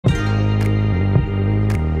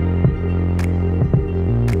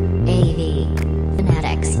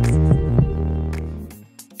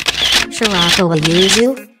Shirakawa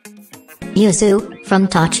Yuzu? Yuzu, from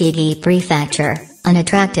Tochigi Prefecture, an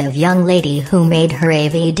attractive young lady who made her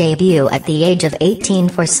AV debut at the age of 18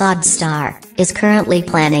 for Sod Star, is currently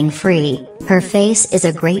planning free. Her face is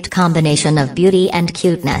a great combination of beauty and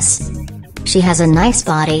cuteness. She has a nice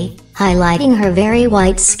body, highlighting her very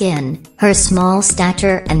white skin. Her small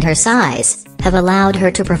stature and her size have allowed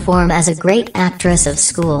her to perform as a great actress of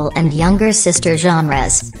school and younger sister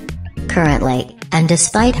genres. Currently, and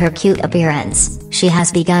despite her cute appearance, she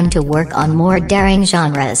has begun to work on more daring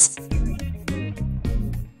genres.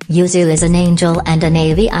 Yuzu is an angel and an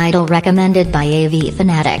AV idol recommended by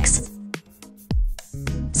AVfanatics.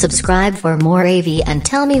 Subscribe for more AV and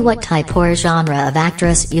tell me what type or genre of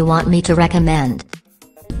actress you want me to recommend.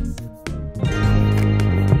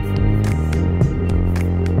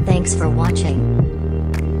 Thanks for watching.